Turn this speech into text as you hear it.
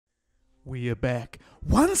We are back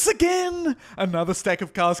once again. Another stack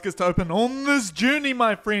of caskets to open on this journey,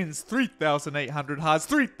 my friends. 3,800 hearts,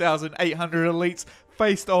 3,800 elites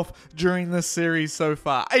faced off during this series so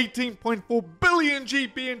far. 18.4 billion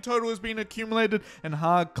GP in total has been accumulated, and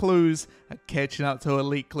hard clues are catching up to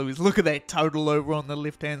elite clues. Look at that total over on the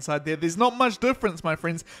left-hand side there. There's not much difference, my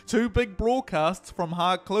friends. Two big broadcasts from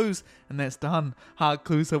hard clues, and that's done. Hard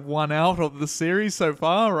clues have won out of the series so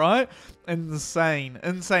far, right? Insane.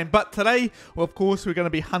 But today, well, of course, we're going to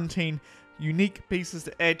be hunting unique pieces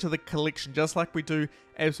to add to the collection, just like we do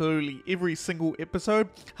absolutely every single episode.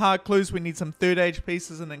 Hard clues, we need some third age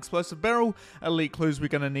pieces and an explosive barrel. Elite clues, we're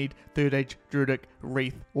going to need third age druidic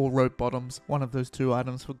wreath or rope bottoms. One of those two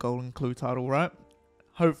items for golden clue title, right?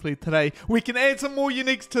 Hopefully today we can add some more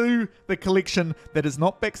uniques to the collection that is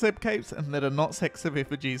not backstab capes and that are not sacks of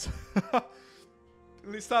effigies.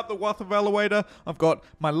 Let's start the Wath of Elevator. I've got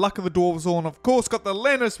my Luck of the Dwarves on, of course, got the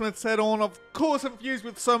Landersmith set on, of course infused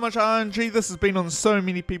with so much RNG. This has been on so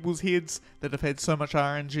many people's heads that have had so much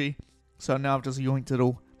RNG. So now I've just yoinked it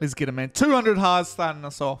all. Let's get it, man. 200 hearts starting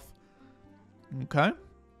us off. Okay.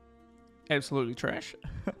 Absolutely trash.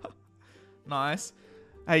 Nice.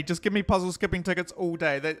 Hey, just give me puzzle skipping tickets all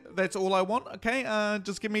day. That's all I want, okay?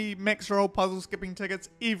 Just give me max roll puzzle skipping tickets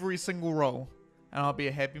every single roll, and I'll be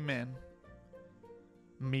a happy man.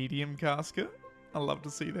 Medium casket. I love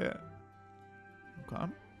to see that. Okay.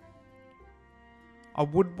 I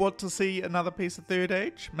would want to see another piece of third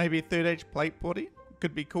age. Maybe a third age plate body.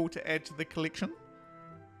 Could be cool to add to the collection.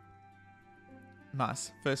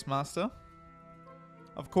 Nice. First master.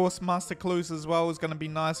 Of course, master clues as well is going to be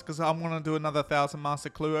nice because I'm going to do another 1,000 master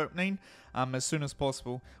clue opening as soon as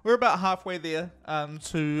possible. We're about halfway there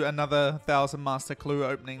to another 1,000 master clue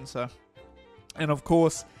opening. So, and of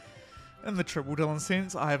course, in the TripleDylan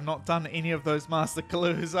sense, I have not done any of those master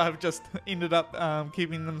clues. I've just ended up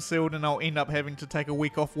keeping them sealed, and I'll end up having to take a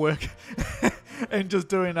week off work and just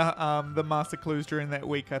doing the master clues during that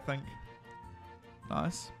week, I think.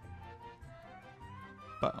 Nice.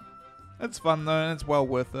 But it's fun though, and it's well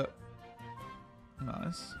worth it.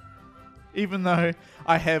 Nice. Even though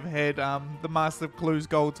I have had the Master Clues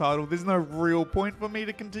gold title, there's no real point for me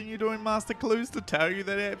to continue doing Master Clues, to tell you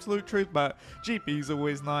that absolute truth, but GP is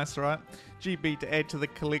always nice, right? GP to add to the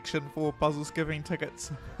collection for puzzle skipping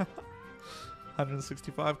tickets.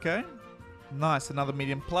 165k. Nice, another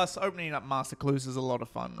medium. Plus, opening up Master Clues is a lot of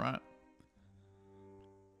fun, right?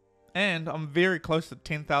 And I'm very close to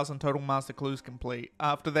 10,000 total Master Clues complete.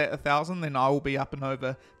 After that 1,000, then I will be up and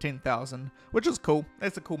over 10,000, which is cool.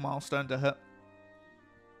 That's a cool milestone to hit.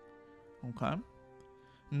 Okay.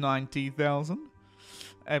 90,000.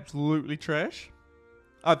 Absolutely trash.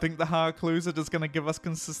 I think the hard clues are just going to give us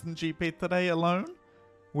consistent GP today alone.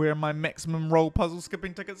 Where are my maximum roll puzzle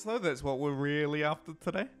skipping tickets though? That's what we're really after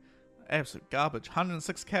today. Absolute garbage.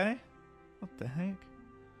 106k? What the heck?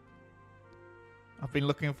 I've been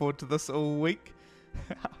looking forward to this all week.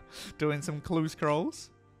 Doing some clue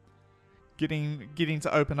scrolls. Getting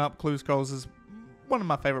to open up clue scrolls is one of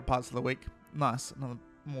my favorite parts of the week. Nice. Another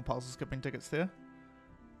more puzzle skipping tickets there.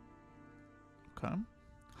 Okay.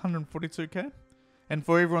 142k. And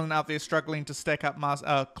for everyone out there struggling to stack up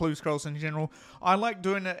clue scrolls in general, I like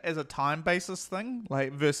doing it as a time basis thing,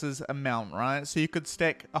 like versus amount, right? So you could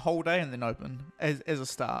stack a whole day and then open as a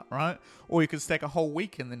start, right? Or you could stack a whole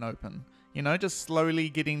week and then open. You know, just slowly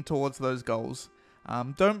getting towards those goals.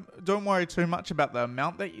 Don't worry too much about the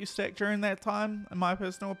amount that you stack during that time, in my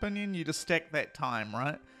personal opinion. You just stack that time,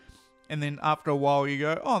 right? And then after a while you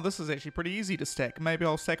go, oh, this is actually pretty easy to stack. Maybe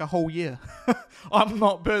I'll stack a whole year. I'm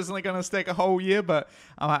not personally going to stack a whole year, but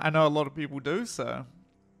I know a lot of people do, so.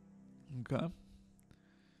 Okay.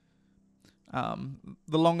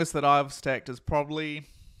 The longest that I've stacked is probably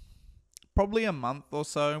a month or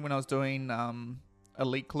so when I was doing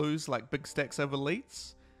elite clues, like big stacks of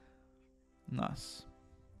elites. Nice.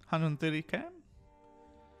 130k.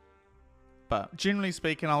 But generally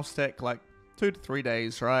speaking, I'll stack like 2 to 3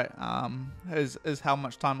 days, right? Is how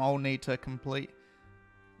much time I'll need to complete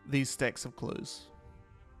these stacks of clues.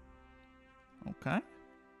 Okay.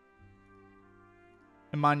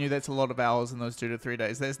 And mind you, that's a lot of hours in those 2 to 3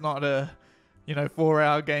 days. That's not a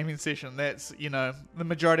 4-hour gaming session. That's, the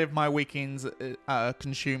majority of my weekends are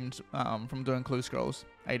consumed from doing clue scrolls.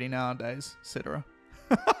 18-hour days, etc.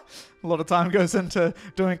 A lot of time goes into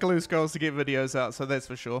doing clue scrolls to get videos out, so that's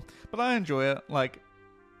for sure. But I enjoy it, like.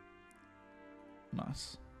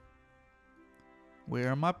 Nice. Where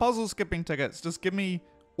are my puzzle skipping tickets? Just give me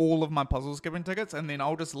all of my puzzle skipping tickets, and then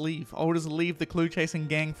I'll just leave. I'll just leave the clue chasing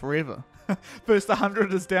gang forever. First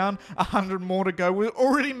 100 is down, 100 more to go. We've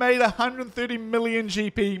already made 130 million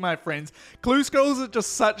GP, my friends. Clue scrolls are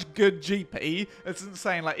just such good GP. It's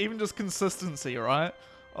insane, like even just consistency, right?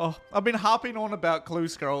 Oh, I've been harping on about clue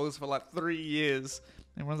scrolls for like 3 years.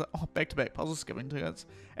 Everyone's like, oh, back-to-back puzzle skipping tickets.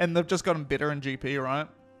 And they've just gotten better in GP, right?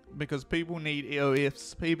 Because people need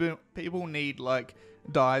EOFs, people need like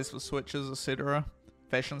dies for switches, etc.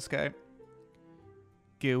 Fashionscape.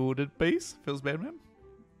 Gilded piece. Feels bad, man.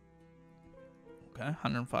 Okay,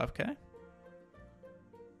 105k.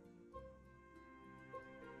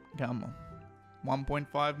 Come on.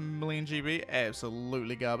 1.5 million GB.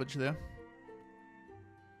 Absolutely garbage there.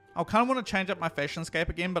 I kind of want to change up my Fashionscape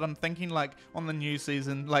again, but I'm thinking like on the new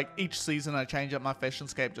season, like each season I change up my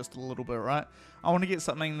Fashionscape just a little bit, right? I want to get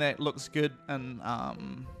something that looks good and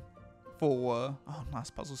for, oh nice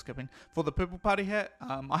puzzle skipping, for the purple party hat.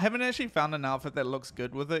 I haven't actually found an outfit that looks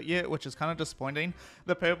good with it yet, which is kind of disappointing.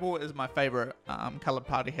 The purple is my favorite colored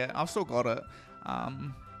party hat. I've still got it,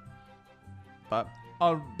 but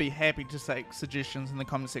I'll be happy to take suggestions in the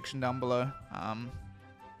comment section down below,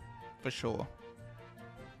 for sure.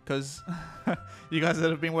 Because you guys that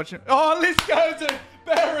have been watching, oh, let's go to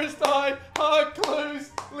Barristai, hard clues,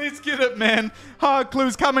 let's get it, man. Hard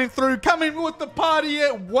clues coming through, coming with the party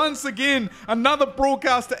at once again. Another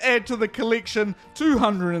broadcast to add to the collection,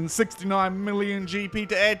 269 million GP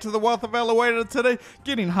to add to the wealth evaluator today,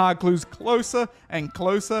 getting hard clues closer and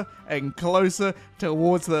closer and closer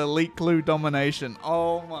towards the elite clue domination.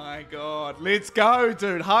 Oh my god, let's go,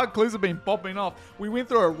 dude. Hard clues have been popping off. We went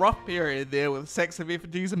through a rough period there with sacks of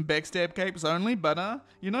effigies and backstab capes only, but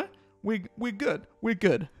you know, we're good. We're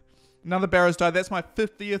good. Another Barrows die. That's my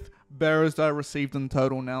 50th Barrows die received in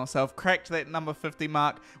total now. So I've cracked that number 50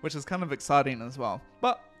 mark, which is kind of exciting as well.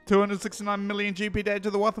 But 269 million GP to add to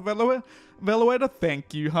the wealth evaluator.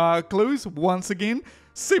 Thank you, hard clues. Once again,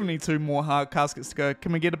 72 more hard caskets to go.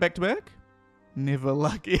 Can we get it back to back? Never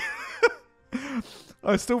lucky.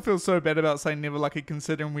 I still feel so bad about saying never lucky,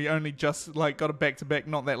 considering we only just like got a back to back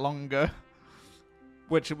not that long ago.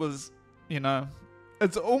 Which it was, you know,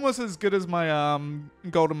 it's almost as good as my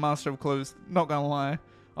Golden Master of Clues, not gonna lie.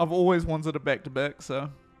 I've always wanted a back-to-back, so.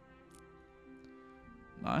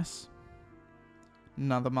 Nice.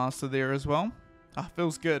 Another Master there as well. Ah,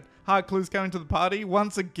 feels good. Hard Clues coming to the party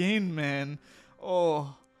once again, man.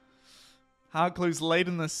 Oh. Hard Clues late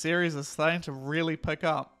in this series are starting to really pick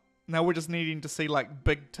up. Now we're just needing to see like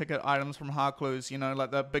big ticket items from Hard Clues, you know, like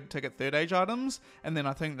the big ticket third age items. And then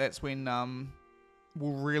I think that's when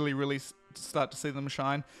we'll really start to see them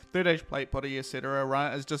shine. Third age plate body, etc.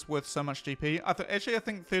 Right, is just worth so much GP. I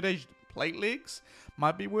think third age plate legs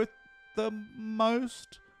might be worth the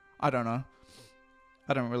most. I don't know.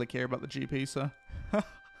 I don't really care about the GP, so.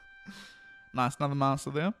 Nice, another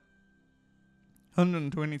master there.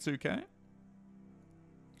 122k.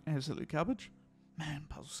 Absolute garbage. Man,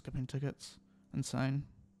 puzzle skipping tickets. Insane.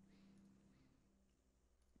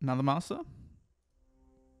 Another master.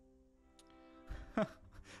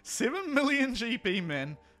 7 million GP,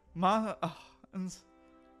 man. I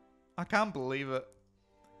can't believe it.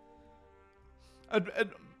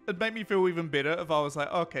 It'd make me feel even better if I was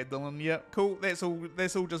like, okay, Dylan, yeah, cool, that's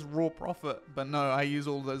all just raw profit. But no, I use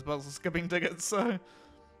all those puzzle skipping tickets, so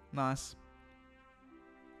nice.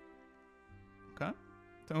 Okay.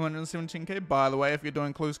 217k. By the way, if you're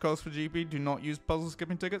doing clues calls for GP, do not use puzzle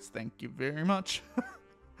skipping tickets. Thank you very much.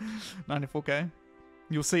 94k.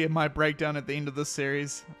 You'll see in my breakdown at the end of this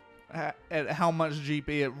series at how much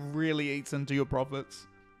GP it really eats into your profits.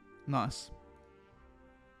 Nice.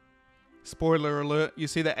 Spoiler alert, you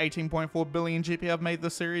see that 18.4 billion GP I've made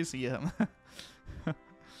this series? Yeah.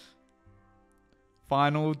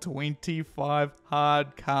 Final 25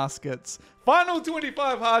 hard caskets. Final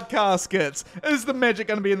 25 hard caskets. Is the magic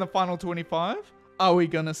going to be in the final 25? Are we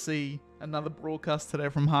going to see another broadcast today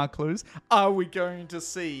from Hard Clues? Are we going to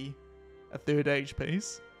see a third age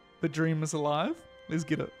piece? The dream is alive. Let's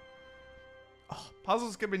get it. Oh,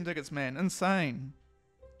 puzzle skipping tickets, man. Insane.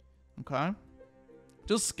 Okay.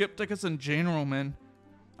 Just skip tickets in general, man.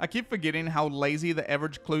 I keep forgetting how lazy the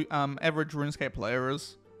average RuneScape player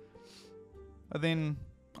is. But then,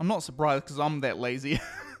 I'm not surprised because I'm that lazy.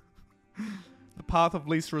 The path of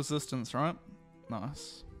least resistance, right?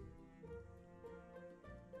 Nice.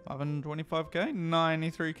 525k,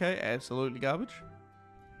 93k, absolutely garbage.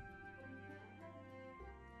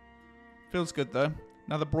 Feels good though.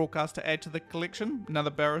 Another broadcast to add to the collection. Another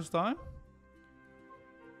Barrows die.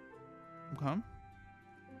 Okay.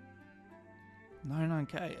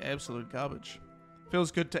 99k, absolute garbage.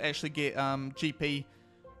 Feels good to actually get GP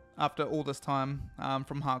after all this time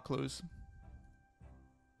from hard clues.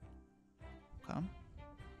 Okay.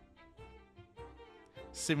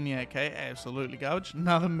 78k, absolutely garbage.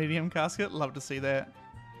 Another medium casket, love to see that.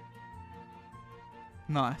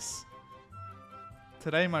 Nice.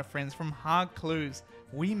 Today, my friends, from hard clues,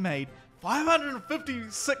 we made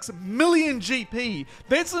 556 million GP.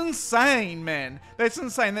 That's insane, man. That's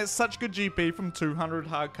insane. That's such good GP from 200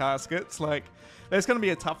 hard caskets. Like, that's going to be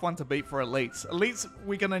a tough one to beat for elites. Elites,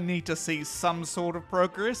 we're going to need to see some sort of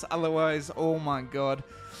progress. Otherwise, oh my god.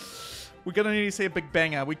 We're going to need to see a big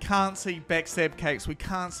banger. We can't see backstab cakes. We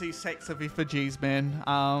can't see sacks of effigies, man.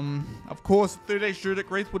 Of course, 3rd Age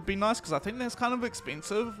Druidic Wreath would be nice because I think that's kind of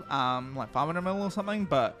expensive. Like 500 mil or something,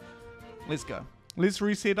 but let's go. Let's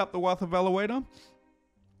reset up the Wealth Evaluator.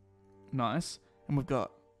 Nice. And we've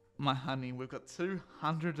got my honey. We've got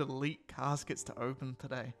 200 elite caskets to open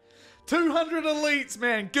today. 200 elites,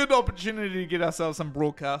 man. Good opportunity to get ourselves some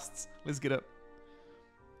broadcasts. Let's get it.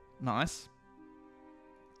 Nice.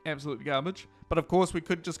 Absolutely garbage. But of course, we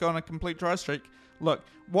could just go on a complete dry streak. Look,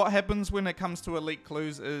 what happens when it comes to elite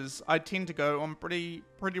clues is I tend to go on pretty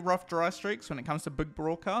rough dry streaks when it comes to big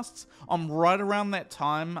broadcasts. I'm right around that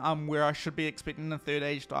time where I should be expecting a 3rd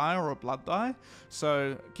Age die or a blood die.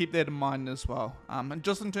 So keep that in mind as well. And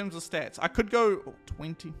just in terms of stats, I could go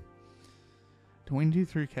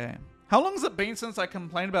 23k. How long has it been since I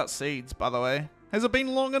complained about seeds, by the way? Has it been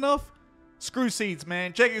long enough? Screw seeds,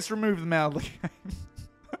 man. Jagex removed them out of the game.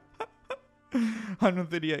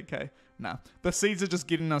 138k. Nah, the seeds are just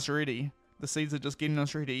getting us ready. The seeds are just getting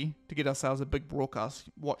us ready to get ourselves a big broadcast.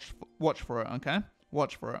 Watch for it, okay?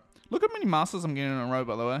 Watch for it. Look how many masters I'm getting in a row,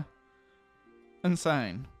 by the way.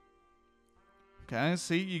 Insane. Okay,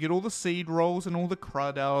 see, you get all the seed rolls and all the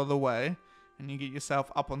crud out of the way, and you get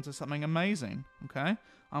yourself up onto something amazing, okay?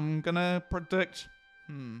 I'm gonna predict...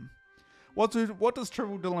 What does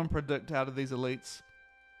TripleDylan predict out of these elites?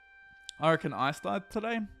 I reckon Ice died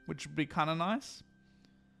today, which would be kind of nice.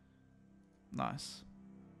 Nice.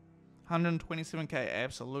 127k,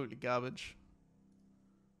 absolutely garbage.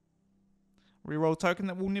 Reroll token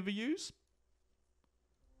that we'll never use.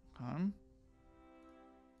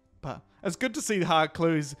 But it's good to see hard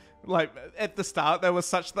clues. Like, at the start, they were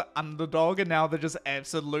such the underdog, and now they're just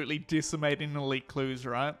absolutely decimating elite clues,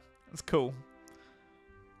 right? It's cool.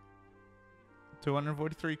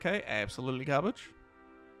 243k, absolutely garbage.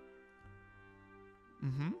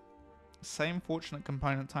 Same fortunate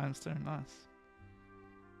component times 2. Nice.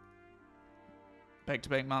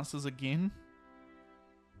 Back-to-back masters again.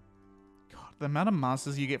 God, the amount of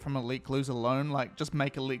masters you get from elite clues alone, like, just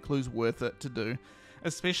make elite clues worth it to do.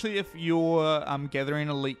 Especially if you're gathering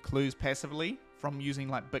elite clues passively from using,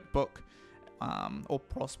 like, Big Book or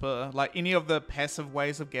Prosper, like any of the passive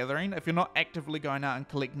ways of gathering. If you're not actively going out and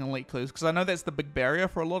collecting elite clues, because I know that's the big barrier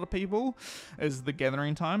for a lot of people, is the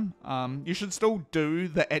gathering time. You should still do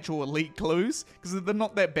the actual elite clues, because they're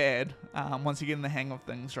not that bad once you get in the hang of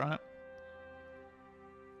things, right?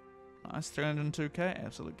 Nice, 302k,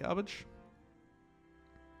 absolute garbage.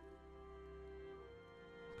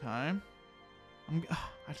 Okay.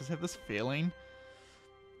 I just have this feeling.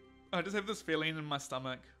 I just have this feeling in my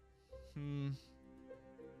stomach.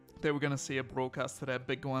 That we're going to see a broadcast today, a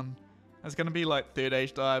big one. It's going to be like 3rd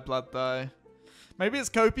Age die, blood die. Maybe it's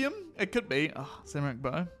Copium. It could be. Oh, Samurai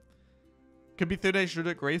Bow. Could be 3rd Age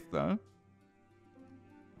Druidic Wreath though.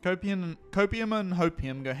 Copium and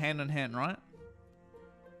Hopium go hand in hand, right?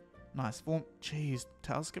 Nice form. Jeez,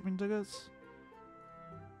 tail skipping tickets.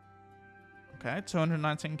 Okay,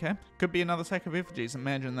 219k. Could be another sack of effigies.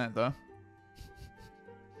 Imagine that though.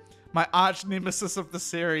 My arch nemesis of the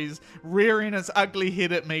series rearing its ugly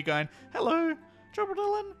head at me going, "Hello,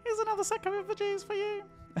 TripleDylan, here's another sack of effigies for you."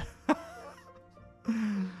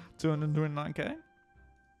 229k.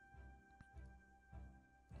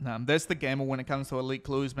 That's the gamble when it comes to elite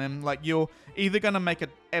clues, man. Like, you're either going to make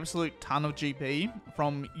an absolute ton of GP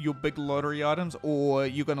from your big lottery items, or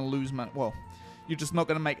you're going to lose money. Well, you're just not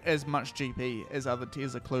going to make as much GP as other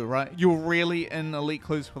tiers of clue, right? You're really in elite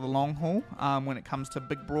clues for the long haul when it comes to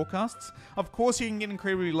big broadcasts. Of course, you can get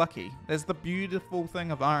incredibly lucky. That's the beautiful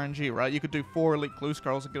thing of RNG, right? You could do 4 elite clue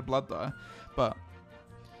scrolls and get a blood die. But,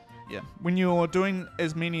 yeah, when you're doing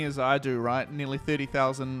as many as I do, right? Nearly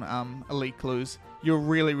 30,000 elite clues. You're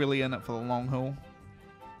really, really in it for the long haul.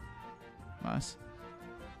 Nice.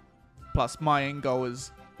 Plus, my end goal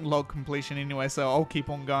is log completion anyway, so I'll keep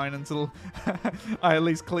on going until I at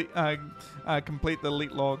least complete the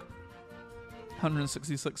elite log.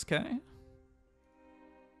 166k.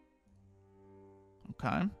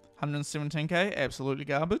 Okay. 117k, absolutely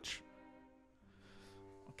garbage.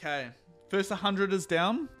 Okay. First 100 is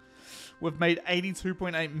down. We've made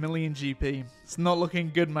 82.8 million GP. It's not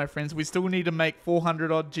looking good, my friends. We still need to make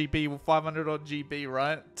 400 odd GP or 500 odd GP,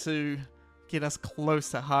 right? To get us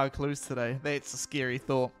close to hard clues today. That's a scary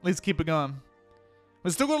thought. Let's keep it going.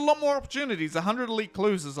 We've still got a lot more opportunities. 100 elite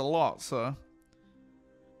clues is a lot, so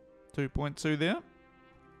 2.2 there.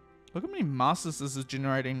 Look how many masters this is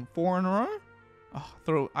generating. 4 in a row? Oh, I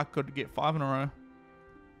thought I could get 5 in a row.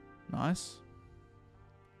 Nice.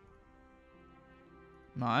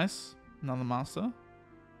 Nice. Another master.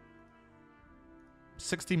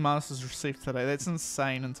 60 masters received today. That's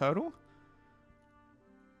insane in total.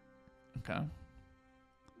 Okay.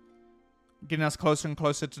 Getting us closer and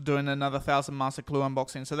closer to doing another 1,000 master clue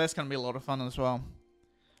unboxing. So that's going to be a lot of fun as well.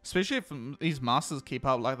 Especially if these masters keep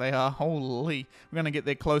up like they are. Holy. We're going to get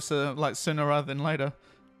there closer, like, sooner rather than later.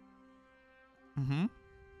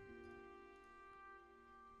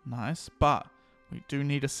 Nice. But we do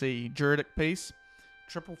need to see Juridic piece.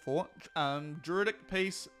 Triple fort. Juridic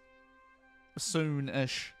piece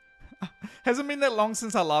soon-ish. Hasn't been that long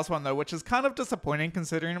since our last one though, which is kind of disappointing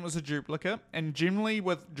considering it was a duplicate. And generally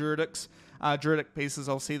with Juridic pieces,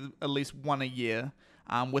 I'll see at least one a year.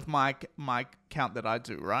 With my count that I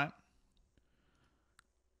do, right?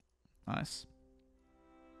 Nice.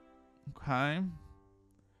 Okay.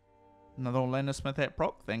 Another Orlando Smith at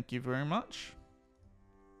proc. Thank you very much.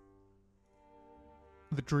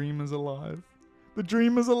 The dream is alive. The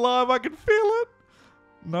dream is alive. I can feel it.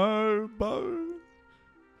 No, bow.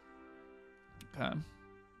 Okay.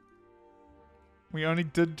 We only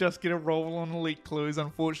did just get a roll on elite clues.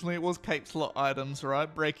 Unfortunately, it was cape slot items,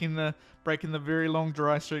 right? Breaking the very long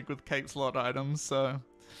dry streak with cape slot items. So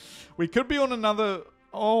we could be on another.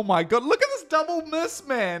 Oh my god! Look at this double miss,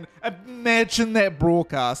 man. Imagine that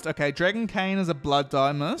broadcast. Okay, Dragon Cane is a blood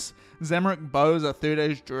die miss. Zamorak Bow is a third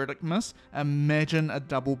age Juridic miss. Imagine a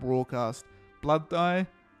double broadcast. Blood die,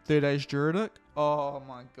 third age Juridic. Oh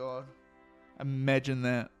my god! Imagine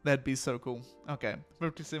that. That'd be so cool. Okay,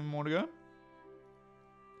 57 more to go.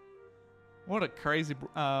 What a crazy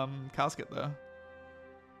casket though.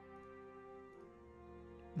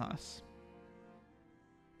 Nice.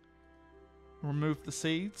 Remove the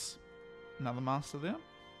seeds. Another master there.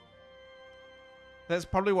 That's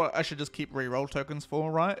probably what I should just keep reroll tokens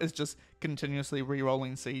for, right? Is just continuously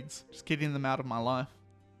rerolling seeds. Just getting them out of my life.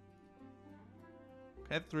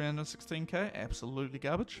 Okay, 316k. Absolutely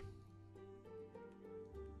garbage.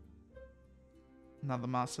 Another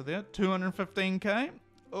master there. 215k.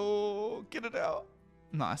 Oh, get it out.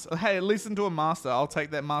 Nice. Hey, at least into a master. I'll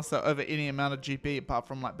take that master over any amount of GP apart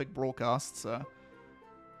from like big broadcasts. So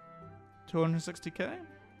 260k.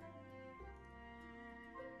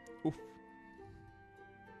 Oof.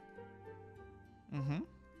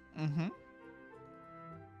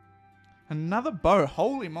 Another bow.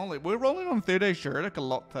 Holy moly. We're rolling on 3-day Juridic a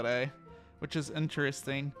lot today, which is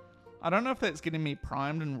interesting. I don't know if that's getting me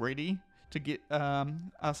primed and ready to get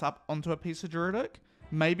us up onto a piece of Juridic.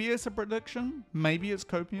 Maybe it's a prediction. Maybe it's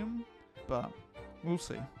copium. But we'll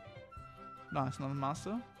see. Nice. Another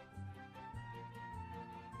master.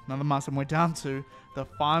 Another master. And we're down to the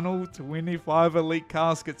final 25 elite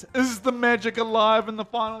caskets. Is the magic alive in the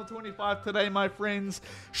final 25 today, my friends?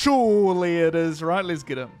 Surely it is, right? Let's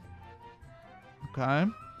get it.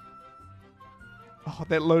 Okay. Oh,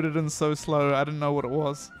 that loaded in so slow. I didn't know what it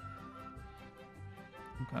was.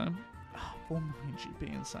 Okay. 4 million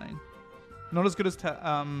GP. Insane. Not as good as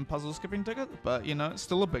puzzle skipping ticket, but you know, it's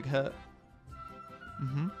still a big hit.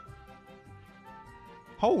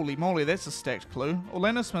 Holy moly, that's a stacked clue.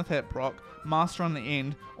 Orlando Smith hat proc, master on the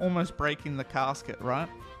end, almost breaking the casket, right?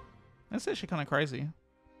 That's actually kind of crazy.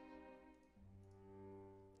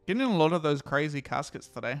 Getting a lot of those crazy caskets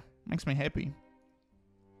today makes me happy.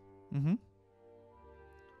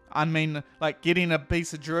 I mean, like, getting a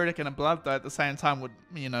piece of Juridic and a blood die at the same time would,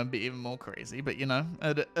 you know, be even more crazy. But, you know,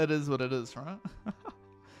 it is what it is, right?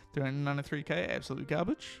 293k, absolute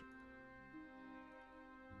garbage.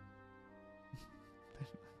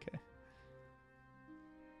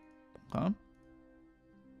 Okay.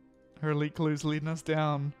 Her elite clues leading us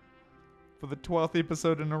down for the 12th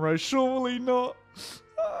episode in a row. Surely not.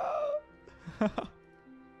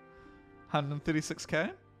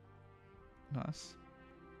 136k. Nice.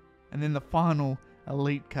 And then the final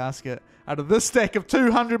elite casket out of this stack of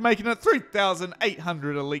 200, making it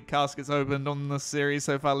 3,800 elite caskets opened on this series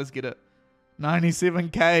so far. Let's get it.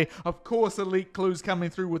 97k. Of course, Elite Clues coming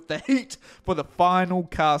through with the heat for the final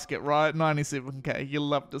casket, right? 97k. You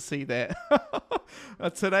love to see that.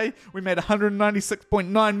 Today, we made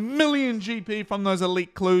 196.9 million GP from those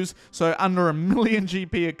Elite Clues, so under a million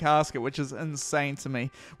GP a casket, which is insane to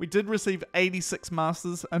me. We did receive 86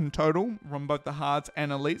 Masters in total from both the Hards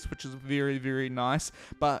and Elites, which is very, very nice,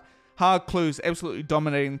 but Hard Clues absolutely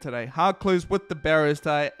dominating today. Hard Clues with the Barrows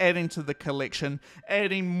Die, adding to the collection,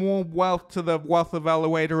 adding more wealth to the wealth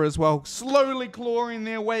evaluator as well, slowly clawing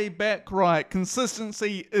their way back, right?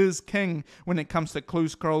 Consistency is king when it comes to clue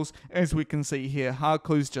scrolls, as we can see here. Hard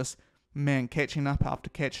Clues just, man, catching up after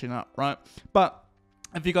catching up, right? But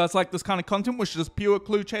if you guys like this kind of content, which is pure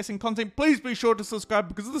clue chasing content, please be sure to subscribe,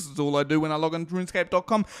 because this is all I do when I log into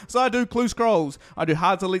Runescape.com. So I do clue scrolls, I do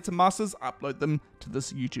Hards, Elites, and Masters, upload them to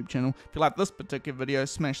this YouTube channel. If you like this particular video,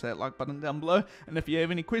 smash that like button down below. And if you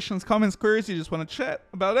have any questions, comments, queries, you just want to chat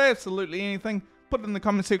about absolutely anything, put it in the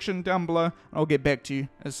comment section down below, and I'll get back to you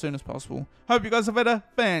as soon as possible. Hope you guys have had a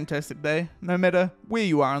fantastic day, no matter where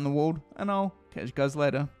you are in the world, and I'll catch you guys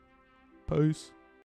later. Peace.